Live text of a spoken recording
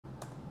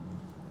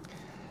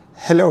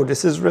Hello,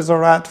 this is Reza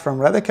Rat from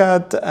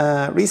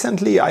Redacad.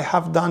 Recently I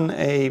have done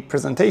a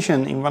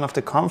presentation in one of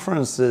the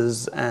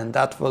conferences, and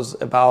that was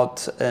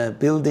about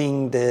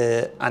building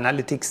the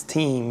analytics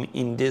team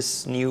in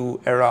this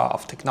new era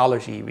of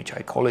technology, which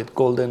I call it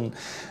golden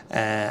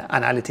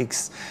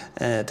analytics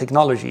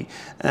technology.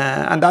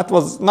 And that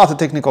was not a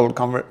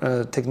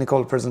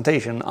technical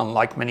presentation,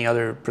 unlike many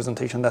other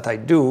presentations that I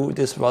do.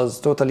 This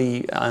was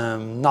totally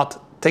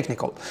not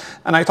technical,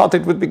 and I thought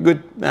it would be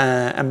good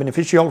and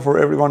beneficial for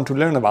everyone to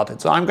learn about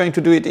it. So I'm going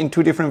to do it in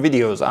two different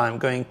videos. I'm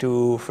going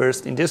to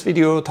first, in this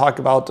video, talk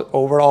about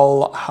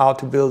overall how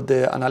to build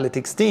the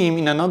analytics team.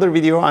 In another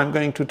video, I'm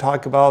going to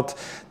talk about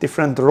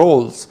different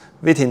roles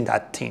within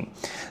that team.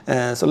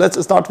 So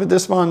let's start with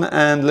this one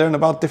and learn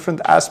about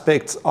different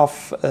aspects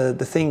of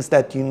the things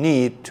that you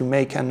need to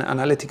make an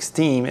analytics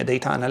team, a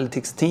data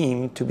analytics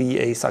team, to be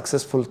a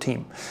successful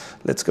team.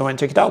 Let's go and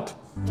check it out.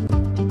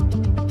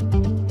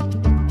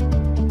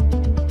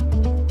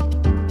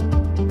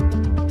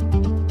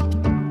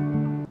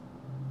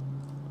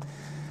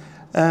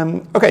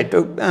 Okay,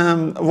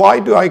 why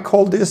do I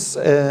call this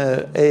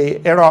a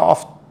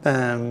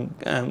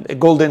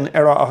golden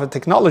era of a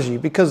technology?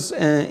 Because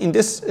in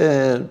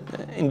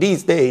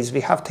these days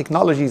we have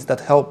technologies that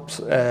help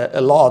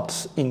a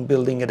lot in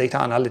building a data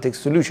analytics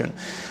solution.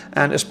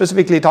 And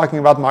specifically talking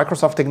about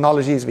Microsoft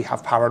technologies, we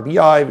have Power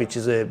BI, which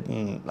is a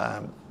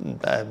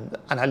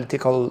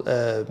analytical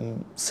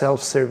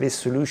self-service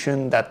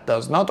solution that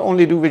does not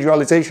only do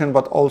visualization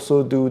but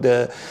also do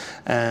the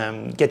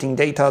getting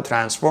data,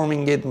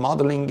 transforming it,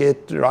 modeling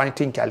it,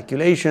 writing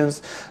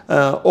calculations,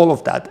 all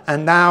of that.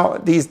 And now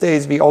these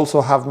days we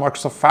also have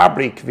Microsoft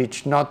Fabric,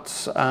 which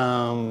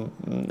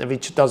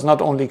does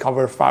not only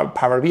cover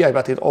Power BI,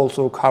 but it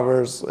also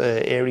covers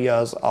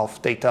areas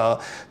of data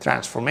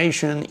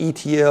transformation,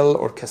 ETL,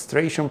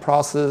 orchestration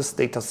process,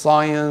 data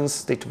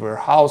science, data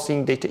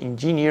warehousing, data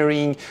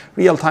engineering,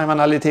 real-time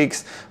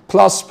analytics,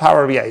 plus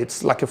Power BI.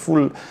 It's like a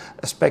full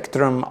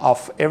spectrum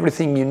of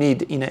everything you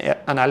need in an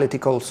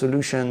analytical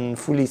solution,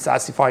 fully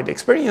SaaSified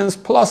experience,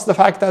 plus the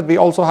fact that we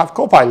also have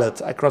Copilot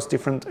across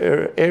different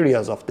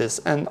areas of this.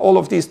 And all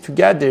of these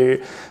together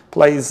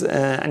plays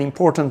an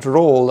important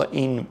role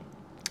in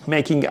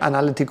making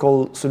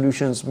analytical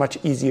solutions much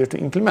easier to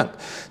implement.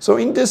 So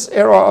in this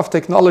era of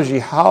technology,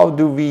 how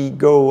do we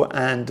go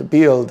and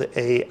build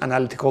an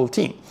analytical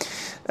team?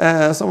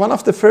 So one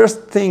of the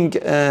first thing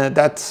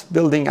that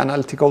building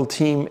analytical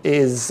team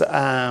is,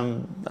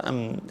 some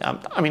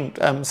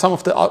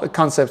of the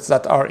concepts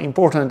that are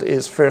important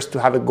is first to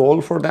have a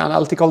goal for the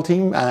analytical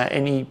team.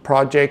 Any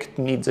project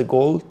needs a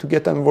goal to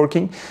get them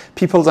working.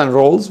 Peoples and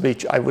roles,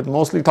 which I would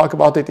mostly talk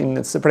about it in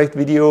a separate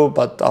video,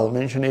 but I'll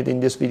mention it in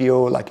this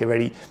video like a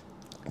very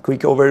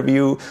quick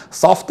overview.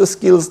 Soft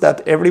skills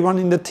that everyone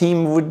in the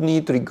team would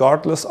need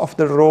regardless of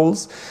the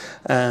roles.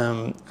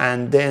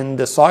 And then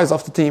the size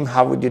of the team,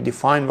 how would you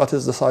define what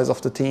is the size of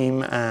the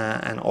team,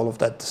 and all of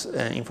that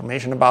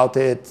information about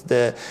it.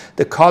 The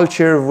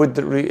culture would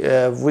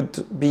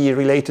be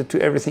related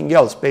to everything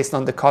else. Based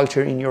on the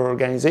culture in your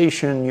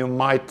organization, you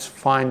might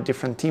find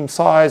different team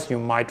size, you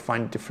might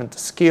find different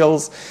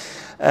skills.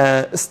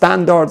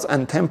 Standards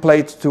and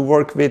templates to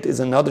work with is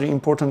another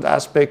important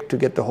aspect to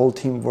get the whole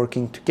team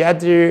working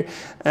together,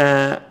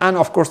 and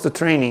of course the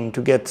training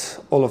to get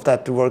all of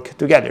that to work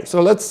together.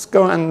 So let's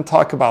go and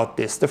talk about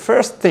this. The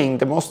first thing,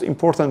 the most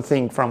important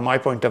thing from my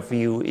point of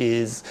view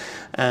is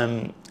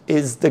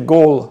the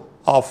goal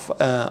of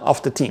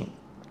the team.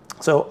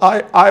 So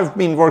I've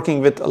been working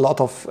with a lot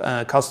of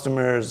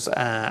customers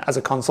as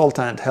a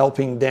consultant,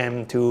 helping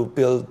them to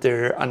build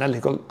their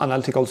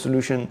analytical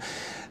solution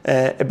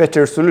a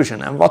better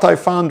solution. And what I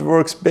found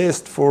works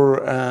best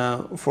for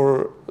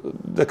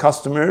the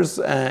customers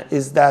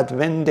is that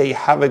when they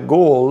have a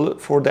goal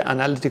for the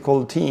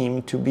analytical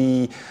team to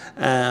be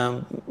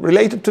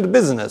related to the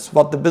business,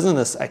 what the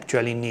business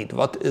actually needs,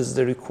 what is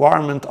the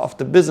requirement of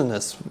the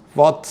business,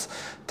 what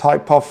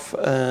type of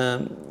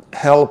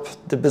help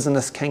the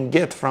business can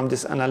get from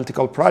this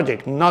analytical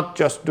project, not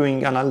just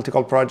doing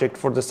analytical project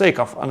for the sake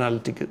of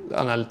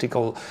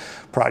analytical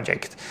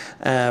project.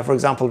 For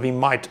example, we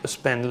might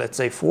spend, let's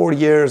say, 4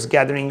 years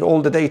gathering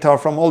all the data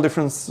from all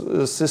different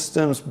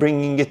systems,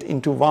 bringing it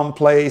into one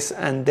place,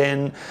 and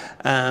then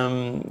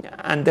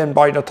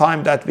by the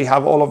time that we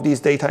have all of these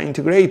data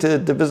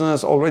integrated, the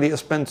business already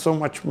spent so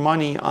much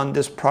money on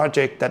this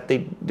project that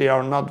they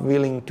are not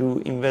willing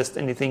to invest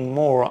anything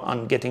more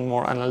on getting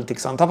more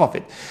analytics on top of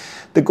it.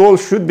 The goal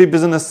should be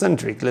business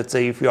centric. Let's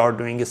say if we are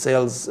doing a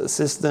sales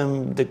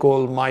system, the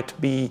goal might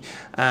be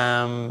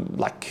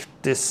like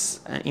this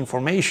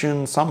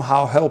information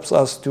somehow helps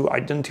us to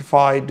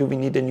identify, do we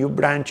need a new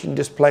branch in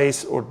this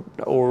place, or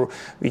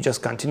we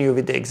just continue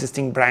with the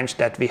existing branch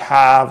that we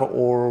have,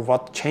 or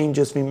what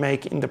changes we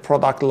make in the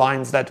product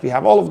lines that we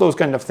have, all of those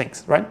kind of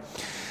things, right?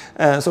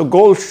 So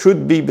goals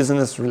should be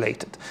business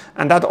related.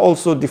 And that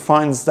also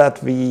defines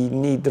that we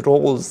need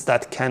roles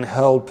that can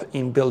help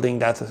in building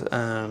that,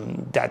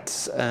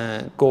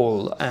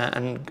 goal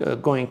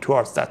and going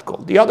towards that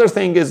goal. The other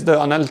thing is the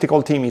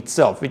analytical team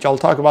itself, which I'll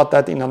talk about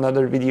that in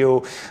another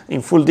video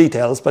in full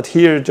details, but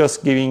here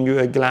just giving you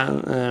a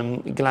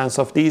glance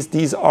of these.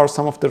 These are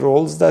some of the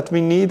roles that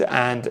we need,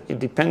 and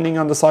depending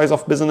on the size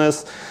of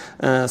business,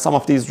 some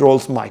of these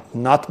roles might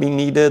not be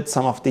needed.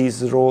 Some of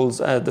these roles,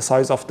 the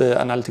size of the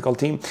analytical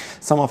team,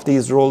 some of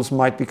these roles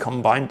might be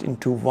combined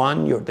into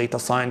one. Your data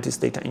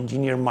scientist, data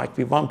engineer might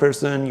be one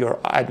person, your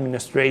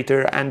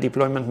administrator and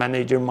deployment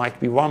manager might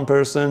be one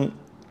person.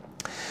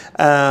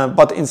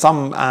 But in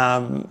some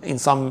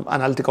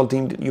analytical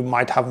team, you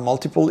might have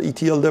multiple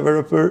ETL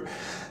developer,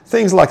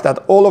 things like that.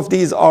 All of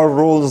these are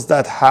roles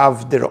that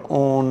have their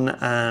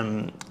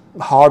own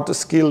hard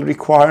skill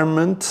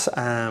requirements.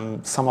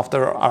 Some of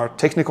them are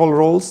technical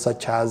roles,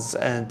 such as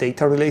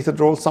data related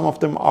roles. Some of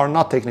them are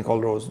not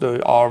technical roles. They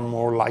are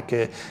more like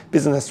a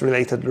business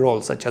related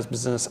roles, such as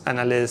business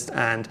analyst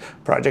and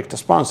project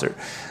sponsor.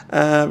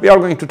 We are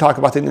going to talk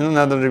about it in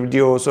another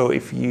video, so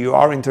if you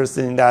are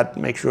interested in that,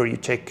 make sure you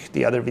check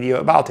the other video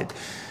about it.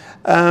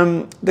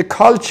 The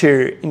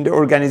culture in the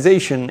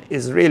organization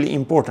is really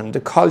important.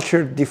 The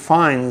culture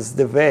defines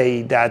the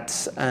way that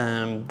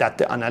that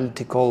the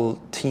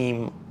analytical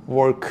team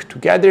work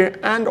together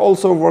and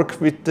also work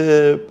with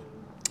the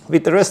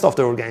rest of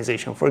the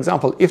organization. For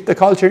example, if the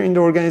culture in the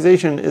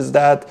organization is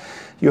that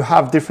you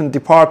have different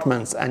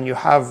departments and you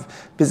have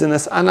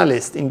business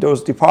analysts in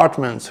those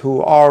departments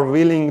who are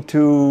willing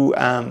to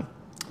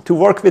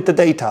work with the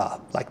data,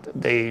 like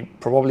they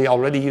probably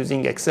already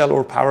using Excel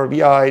or Power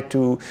BI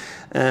to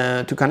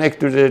connect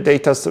to the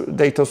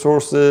data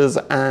sources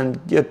and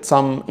get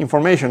some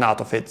information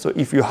out of it. So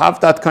if you have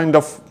that kind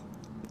of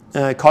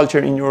culture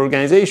in your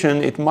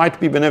organization, it might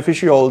be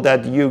beneficial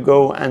that you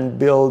go and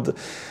build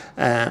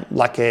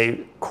like a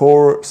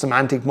core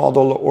semantic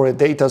model or a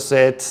data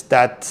set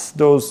that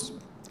those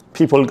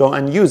people go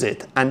and use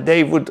it, and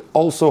they would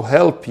also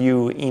help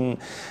you in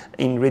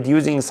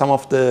reducing some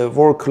of the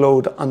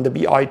workload on the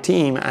BI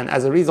team, and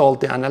as a result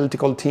the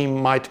analytical team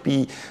might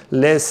be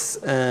less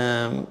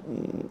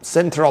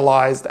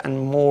centralized and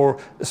more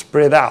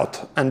spread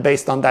out. And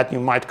based on that, you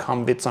might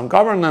come with some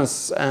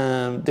governance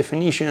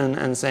definition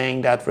and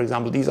saying that, for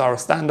example, these are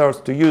standards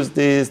to use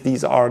this,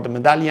 these are the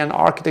medallion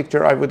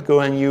architecture I would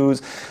go and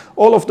use,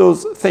 all of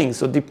those things.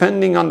 So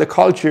depending on the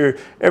culture,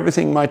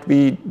 everything might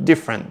be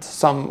different.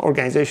 Some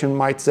organization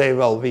might say,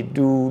 well, we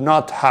do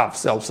not have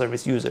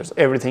self-service users.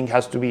 Everything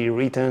has to be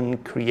written,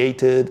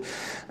 created.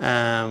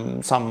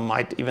 Some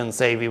might even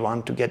say we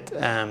want to get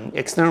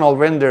external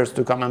vendors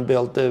to come and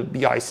build the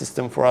BI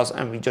system for us,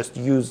 and we just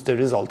use the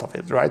result of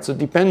it, right? So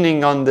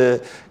depending on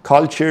the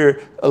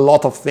culture, a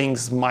lot of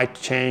things might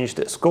change.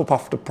 The scope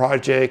of the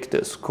project,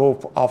 the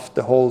scope of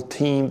the whole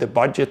team, the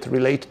budget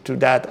related to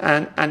that,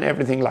 and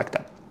everything like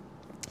that.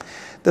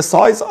 The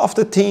size of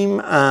the team,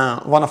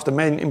 one of the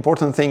main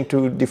important thing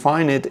to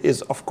define it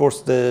is, of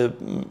course, the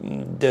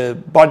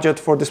budget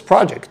for this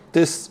project.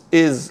 This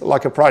is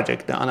like a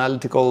project. The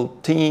analytical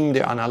team,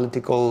 the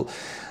analytical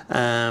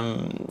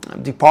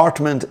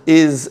department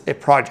is a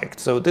project.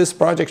 So this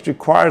project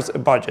requires a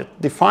budget.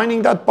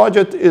 Defining that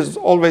budget is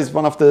always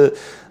one of the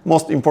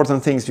most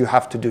important things you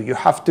have to do. You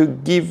have to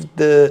give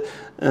the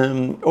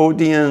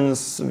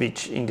audience,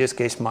 which in this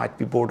case might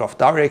be board of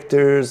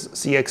directors,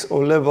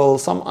 CXO level,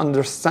 some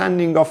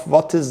understanding of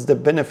what is the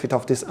benefit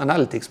of this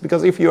analytics.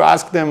 Because if you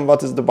ask them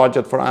what is the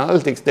budget for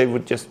analytics, they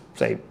would just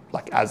say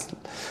like as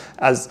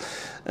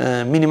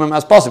minimum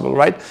as possible,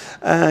 right?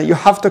 You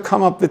have to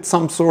come up with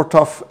some sort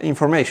of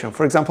information.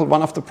 For example,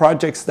 one of the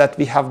projects that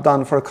we have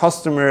done for a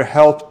customer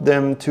helped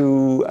them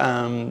to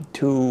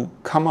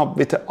come up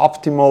with an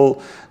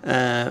optimal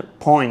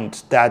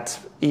point that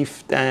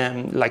if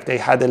like they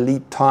had a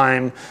lead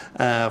time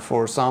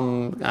for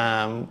some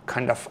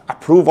kind of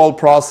approval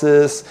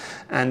process,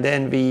 and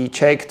then we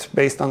checked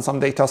based on some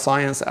data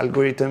science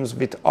algorithms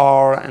with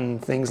R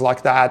and things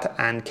like that,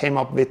 and came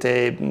up with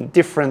a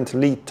different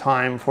lead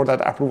time for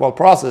that approval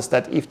process,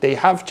 that if they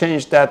have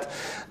changed that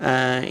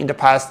in the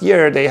past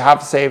year, they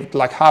have saved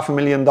like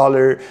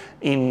 $500,000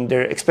 in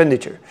their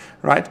expenditure,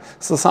 right?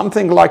 So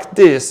something like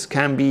this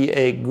can be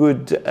a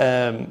good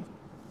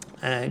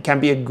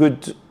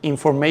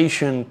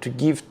information to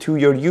give to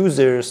your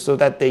users so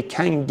that they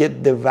can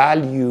get the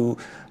value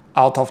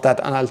out of that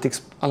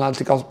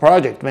analytical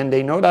project. When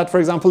they know that, for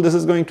example, this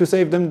is going to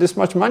save them this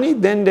much money,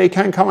 then they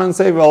can come and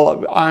say,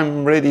 well,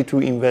 I'm ready to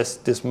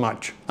invest this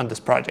much on this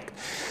project.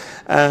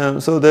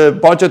 So the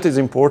budget is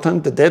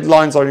important, the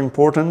deadlines are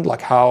important,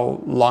 like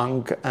how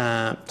long,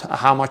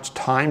 how much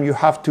time you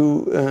have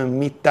to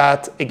meet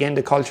that. Again,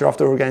 the culture of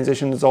the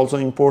organization is also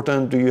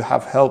important. Do you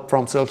have help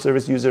from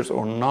self-service users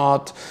or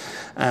not?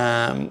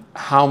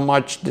 how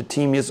much the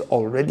team is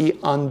already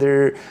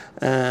under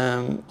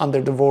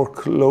the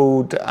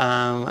workload,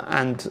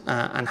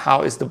 and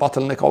how is the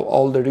bottleneck of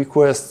all the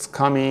requests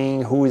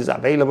coming, who is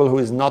available, who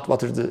is not,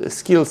 what is the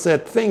skill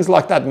set, things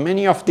like that.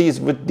 Many of these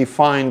would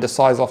define the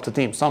size of the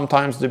team.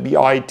 Sometimes the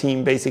BI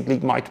team basically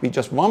might be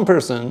just one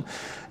person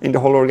in the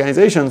whole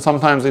organization.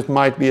 Sometimes it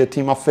might be a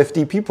team of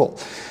 50 people.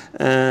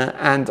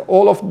 And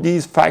all of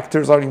these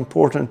factors are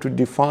important to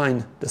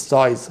define the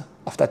size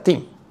of that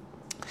team.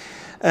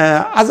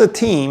 As a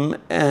team,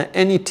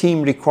 any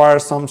team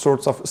requires some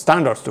sorts of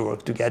standards to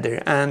work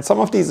together, and some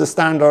of these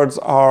standards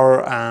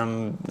are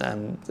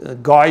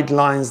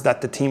guidelines that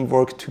the team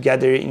work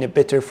together in a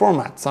better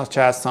format, such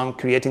as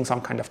creating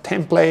some kind of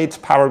templates,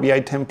 Power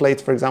BI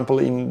templates, for example,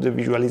 in the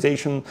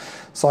visualization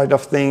side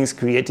of things,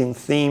 creating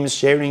themes,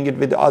 sharing it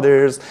with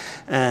others,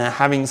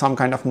 having some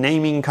kind of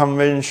naming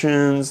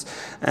conventions,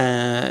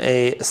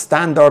 a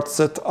standard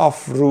set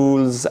of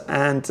rules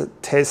and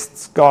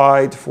tests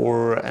guide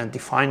for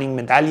defining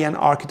medallion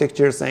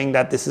architecture, saying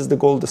that this is the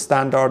gold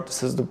standard,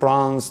 this is the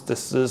bronze,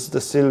 this is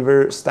the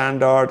silver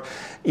standard.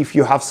 If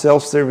you have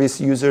self-service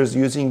users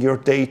using your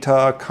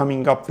data,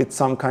 coming up with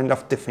some kind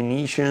of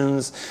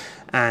definitions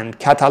and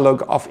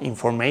catalog of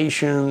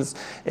informations,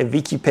 a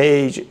wiki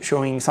page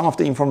showing some of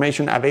the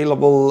information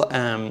available,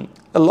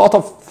 a lot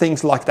of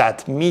things like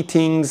that.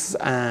 Meetings,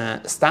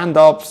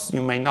 stand-ups.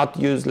 You may not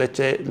use, let's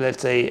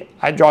say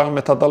agile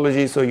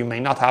methodology, so you may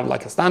not have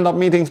like a stand-up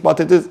meetings, but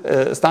it is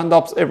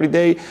stand-ups every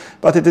day.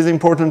 But it is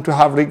important to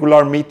have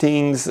regular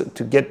meetings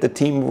to get the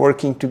team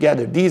working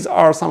together. These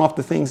are some of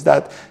the things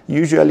that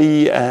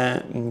usually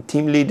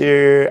team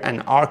leader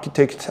and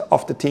architect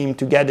of the team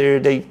together,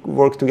 they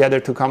work together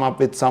to come up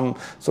with some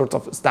sort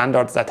of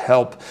standards that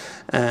help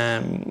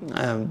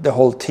the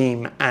whole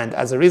team, and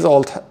as a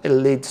result it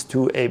leads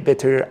to a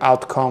better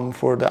outcome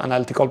for the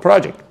analytical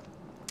project.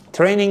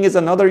 Training is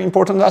another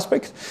important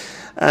aspect.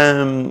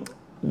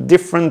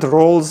 Different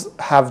roles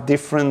have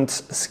different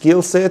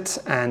skill sets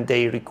and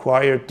they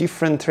require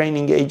different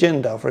training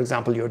agenda. For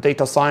example, your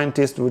data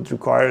scientist would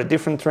require a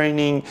different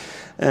training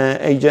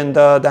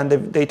agenda than the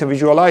data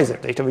visualizer.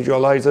 Data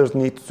visualizers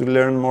need to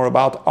learn more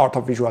about art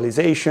of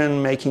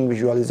visualization, making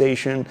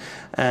visualization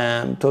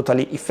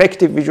totally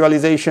effective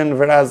visualization,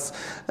 whereas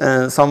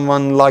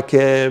someone like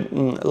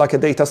a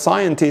data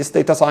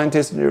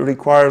scientist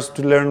requires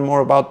to learn more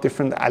about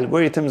different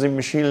algorithms in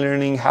machine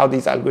learning, how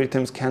these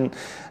algorithms can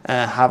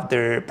have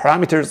their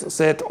parameters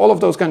set, all of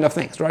those kind of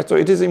things, right? So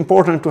it is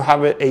important to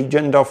have an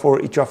agenda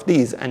for each of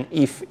these, and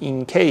if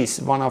in case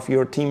one of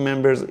your team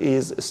members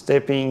is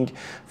stepping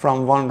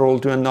from one role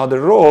to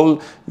another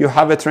role, you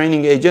have a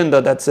training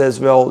agenda that says,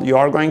 well, you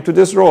are going to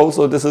this role,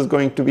 so this is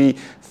going to be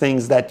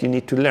things that you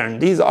need to learn.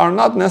 These are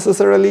not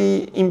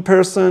necessarily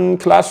in-person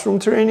classroom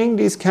training.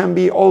 These can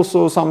be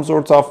also some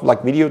sorts of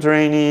like video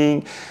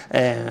training,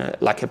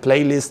 like a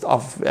playlist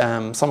of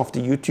some of the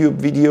YouTube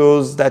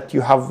videos that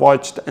you have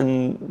watched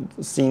and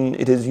seen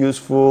it is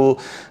useful,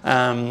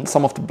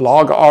 some of the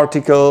blog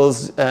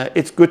articles.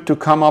 It's good to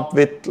come up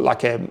with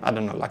like a, I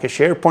don't know, like a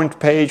SharePoint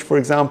page, for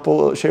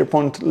example, a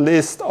SharePoint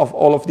list of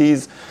all of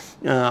these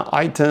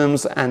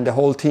items, and the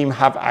whole team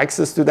have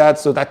access to that,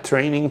 so that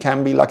training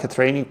can be like a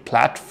training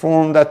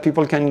platform that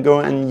people can go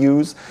and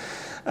use.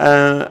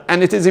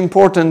 And it is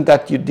important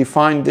that you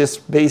define this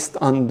based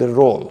on the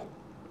role.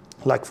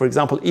 Like, for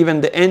example, even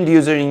the end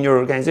user in your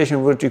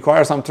organization would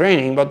require some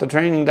training, but the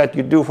training that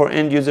you do for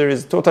end user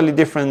is totally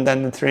different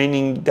than the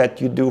training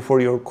that you do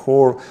for your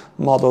core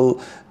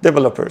model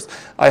developers.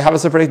 I have a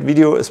separate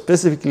video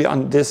specifically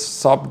on this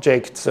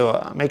subject,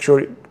 so make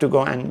sure to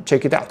go and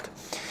check it out.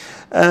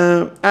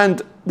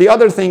 And the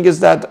other thing is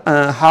that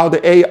how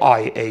the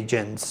AI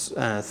agents,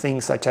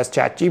 things such as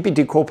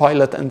ChatGPT,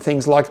 Copilot, and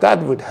things like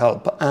that would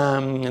help.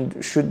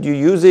 And should you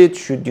use it?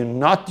 Should you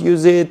not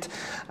use it?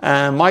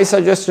 My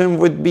suggestion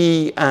would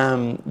be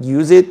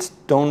use it.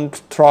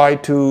 Don't try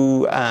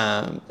to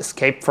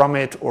escape from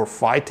it or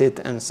fight it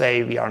and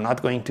say we are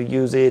not going to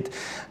use it.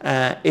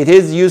 It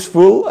is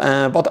useful,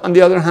 but on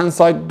the other hand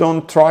side,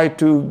 don't try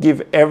to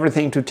give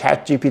everything to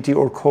ChatGPT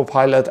or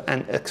Copilot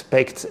and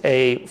expect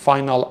a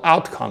final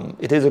outcome.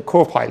 It is a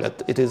Copilot.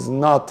 It is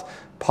not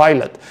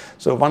pilot.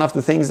 So one of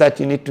the things that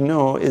you need to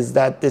know is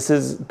that this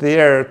is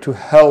there to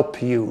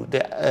help you.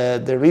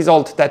 The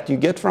result that you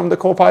get from the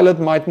Copilot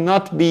might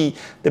not be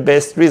the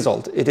best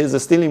result. It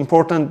is still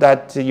important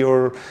that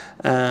your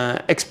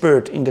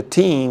expert in the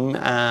team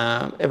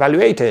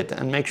evaluate it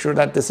and make sure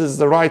that this is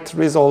the right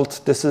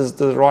result, this is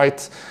the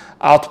right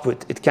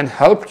output. It can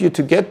help you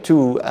to get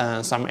to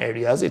some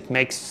areas. It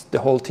makes the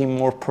whole team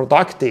more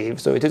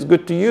productive, so it is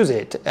good to use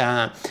it.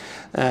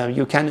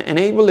 You can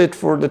enable it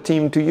for the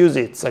team to use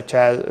it, such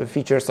as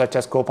features such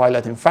as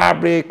Copilot in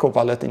Fabric,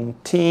 Copilot in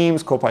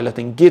Teams, Copilot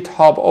in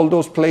GitHub. All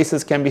those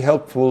places can be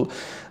helpful.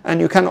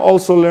 And you can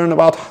also learn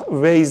about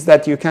ways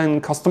that you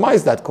can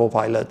customize that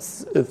Copilot.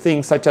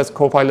 Things such as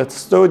Copilot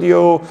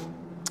Studio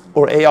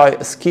or AI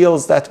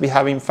skills that we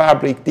have in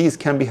Fabric, these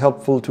can be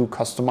helpful to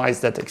customize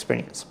that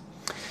experience.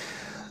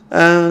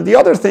 The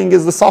other thing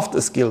is the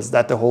soft skills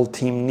that the whole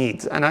team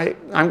needs, and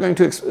I'm going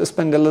to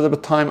spend a little bit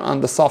of time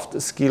on the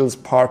soft skills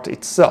part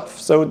itself.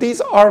 So these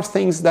are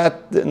things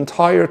that the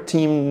entire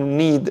team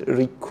need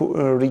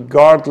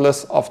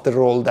regardless of the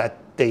role that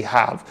they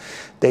have.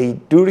 They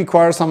do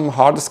require some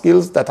hard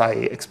skills that I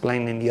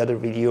explained in the other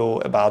video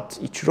about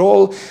each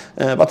role,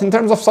 but in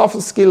terms of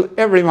soft skill,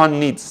 everyone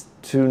needs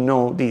to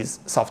know these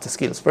soft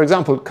skills. For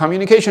example,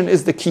 communication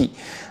is the key.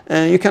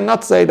 You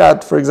cannot say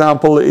that, for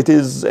example, it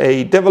is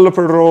a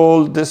developer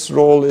role. This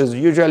role is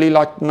usually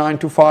like 9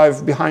 to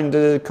 5 behind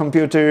the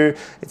computer.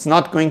 It's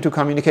not going to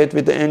communicate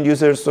with the end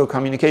users, so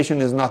communication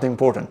is not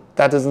important.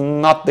 That is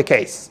not the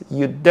case.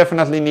 You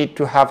definitely need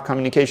to have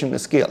communication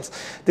skills.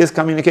 This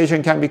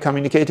communication can be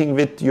communicating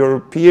with your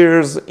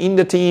peers in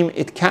the team.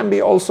 It can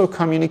be also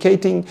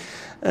communicating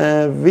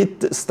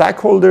with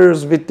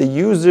stakeholders, with the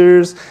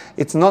users.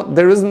 It's not,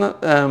 there is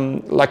not,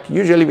 like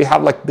usually we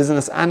have like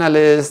business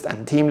analyst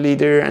and team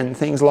leader and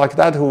things like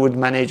that who would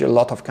manage a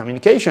lot of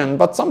communication,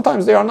 but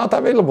sometimes they are not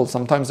available,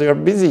 sometimes they are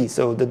busy.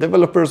 So the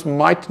developers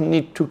might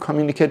need to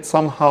communicate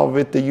somehow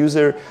with the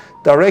user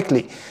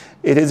directly.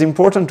 It is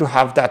important to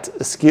have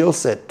that skill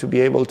set to be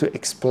able to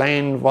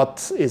explain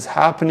what is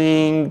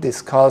happening,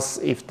 discuss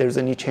if there's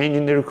any change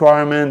in the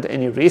requirement,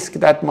 any risk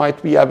that might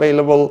be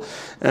available,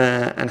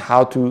 and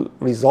how to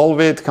resolve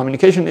it.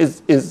 Communication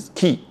is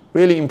key,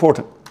 really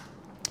important.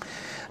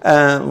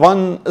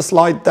 One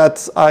slide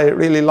that I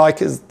really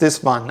like is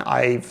this one.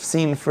 I've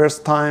seen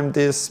first time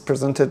this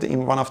presented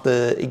in one of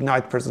the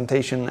Ignite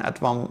presentation at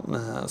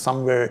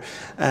somewhere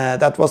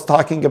that was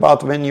talking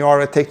about when you are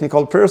a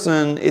technical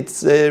person,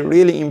 it's a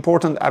really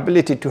important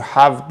ability to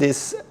have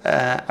this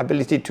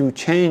ability to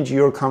change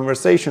your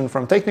conversation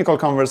from technical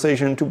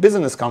conversation to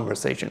business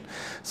conversation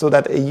so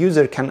that a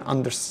user can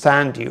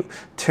understand you.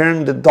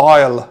 Turn the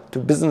dial to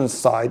business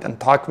side and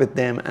talk with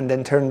them, and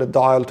then turn the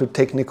dial to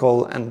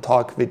technical and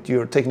talk with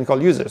your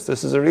technical users.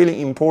 This is a really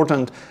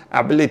important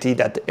ability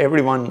that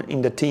everyone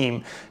in the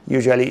team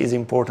usually is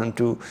important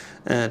to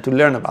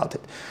learn about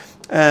it.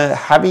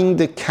 Having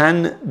the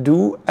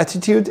can-do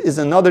attitude is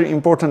another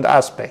important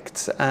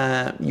aspect.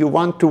 You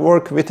want to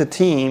work with a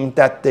team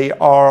that they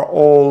are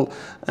all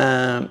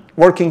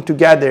working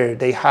together.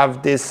 They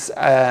have this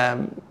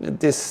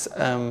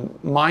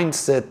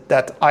mindset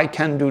that I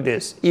can do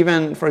this.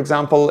 Even, for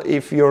example,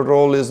 if your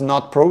role is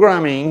not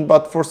programming,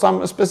 but for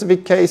some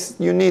specific case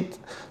you need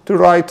to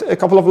write a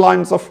couple of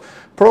lines of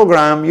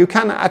program, you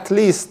can at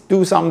least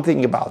do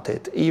something about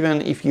it.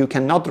 Even if you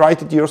cannot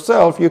write it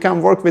yourself, you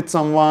can work with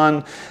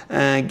someone,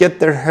 get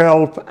their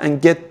help, and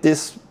get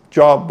this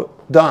job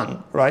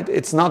done, right?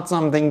 It's not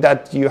something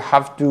that you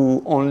have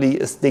to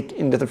only stick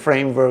into the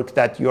framework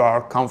that you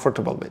are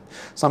comfortable with.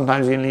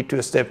 Sometimes you need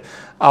to step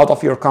out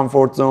of your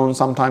comfort zone.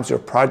 Sometimes your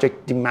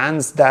project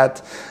demands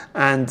that,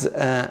 and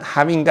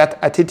having that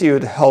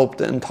attitude helped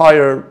the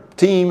entire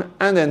team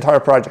and the entire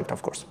project,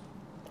 of course.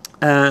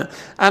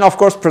 And of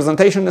course,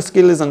 presentation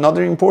skill is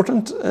another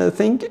important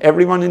thing.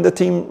 Everyone in the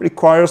team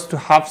requires to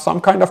have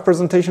some kind of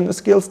presentation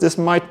skills. This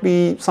might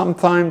be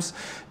sometimes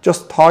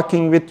just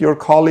talking with your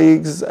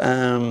colleagues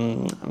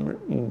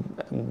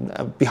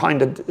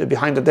behind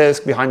the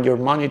desk, behind your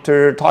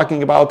monitor,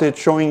 talking about it,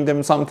 showing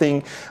them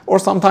something. Or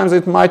sometimes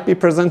it might be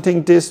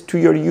presenting this to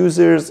your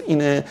users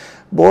in a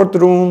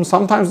boardroom.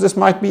 Sometimes this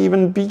might be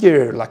even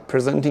bigger, like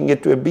presenting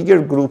it to a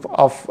bigger group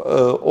of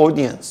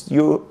audience.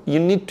 You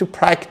need to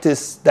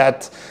practice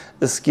that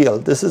skill.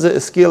 This is a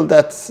skill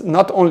that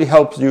not only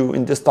helps you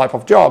in this type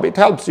of job, it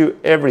helps you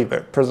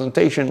everywhere.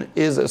 Presentation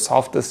is a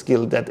soft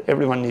skill that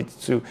everyone needs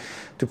to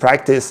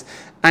practice,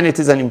 and it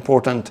is an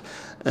important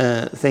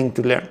thing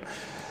to learn.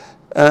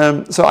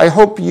 So I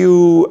hope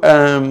you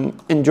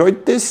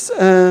enjoyed this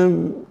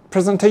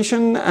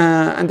presentation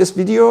and this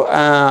video.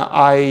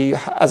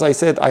 As I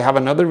said, I have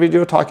another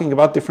video talking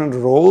about different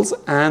roles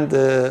and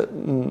the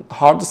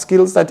hard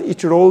skills that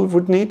each role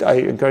would need. I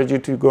encourage you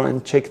to go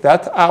and check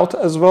that out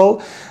as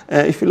well.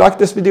 If you like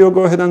this video,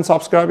 go ahead and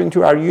subscribe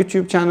into our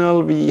YouTube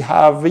channel. We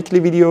have weekly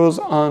videos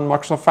on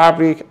Microsoft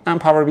Fabric and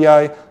Power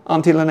BI.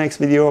 Until the next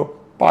video,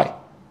 bye.